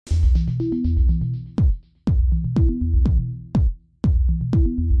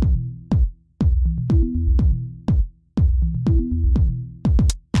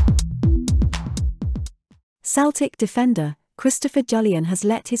Celtic defender Christopher Jullien has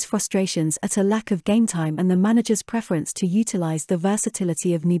let his frustrations at a lack of game time and the manager's preference to utilise the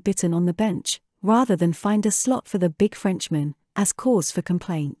versatility of Nir Bitton on the bench, rather than find a slot for the big Frenchman, as cause for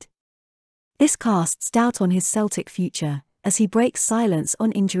complaint. This casts doubt on his Celtic future, as he breaks silence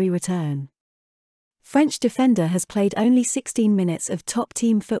on injury return. French defender has played only 16 minutes of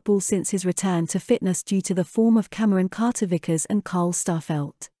top-team football since his return to fitness due to the form of Cameron Carter-Vickers and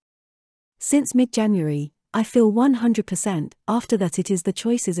Starfelt. Since mid-January, I feel 100%, after that it is the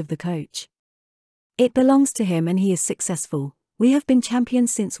choices of the coach. It belongs to him and he is successful. We have been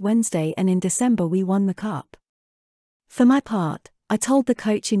champions since Wednesday and in December we won the cup. For my part, I told the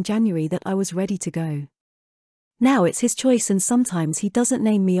coach in January that I was ready to go. Now it's his choice and sometimes he doesn't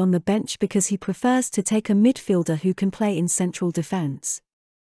name me on the bench because he prefers to take a midfielder who can play in central defence.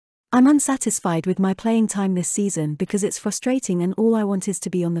 I'm unsatisfied with my playing time this season because it's frustrating and all I want is to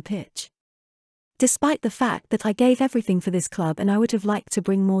be on the pitch. Despite the fact that I gave everything for this club and I would have liked to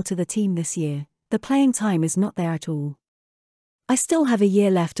bring more to the team this year, the playing time is not there at all. I still have a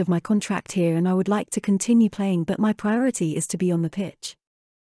year left of my contract here and I would like to continue playing, but my priority is to be on the pitch.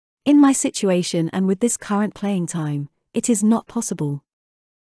 In my situation and with this current playing time, it is not possible.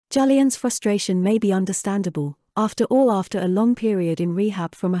 Jullien's frustration may be understandable. After all, after a long period in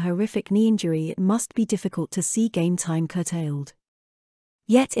rehab from a horrific knee injury, it must be difficult to see game time curtailed.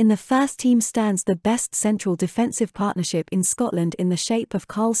 Yet in the first team stands the best central defensive partnership in Scotland in the shape of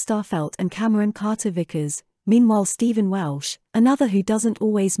Starfelt and Cameron Carter-Vickers. Meanwhile, Stephen Welsh, another who doesn't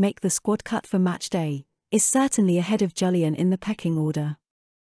always make the squad cut for match day, is certainly ahead of Jullien in the pecking order.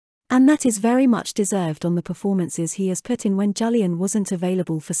 And that is very much deserved on the performances he has put in when Jullien wasn't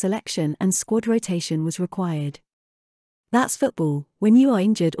available for selection and squad rotation was required. That's football. When you are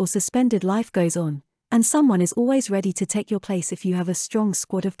injured or suspended, life goes on, and someone is always ready to take your place if you have a strong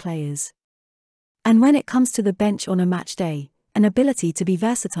squad of players. And when it comes to the bench on a match day, an ability to be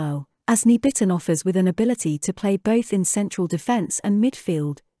versatile, as Nir Bitton offers with an ability to play both in central defence and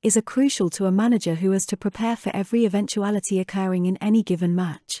midfield, is crucial to a manager who has to prepare for every eventuality occurring in any given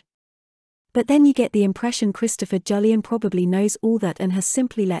match. But then you get the impression Christopher Jullien probably knows all that and has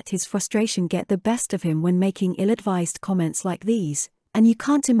simply let his frustration get the best of him when making ill-advised comments like these, and you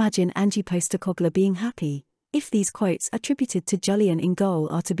can't imagine Ange Postecoglou being happy, if these quotes attributed to Jullien in goal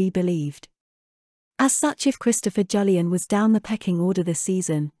are to be believed. As such, if Christopher Jullien was down the pecking order this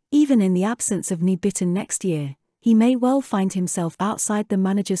season, even in the absence of Nir Bitton next year, he may well find himself outside the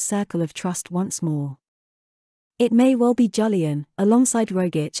manager's circle of trust once more. It may well be Jullien, alongside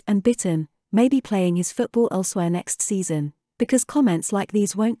Rogic and Bitton, may be playing his football elsewhere next season, because comments like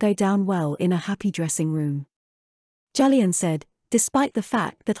these won't go down well in a happy dressing room. Jullien said, "Despite the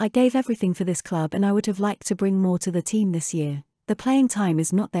fact that I gave everything for this club and I would have liked to bring more to the team this year, the playing time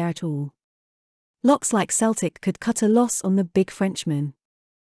is not there at all. Locks like Celtic could cut a loss on the big Frenchman."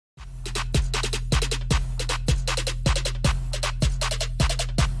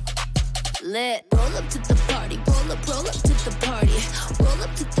 Roll up to the party, roll up to the party, roll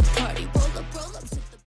up to the party.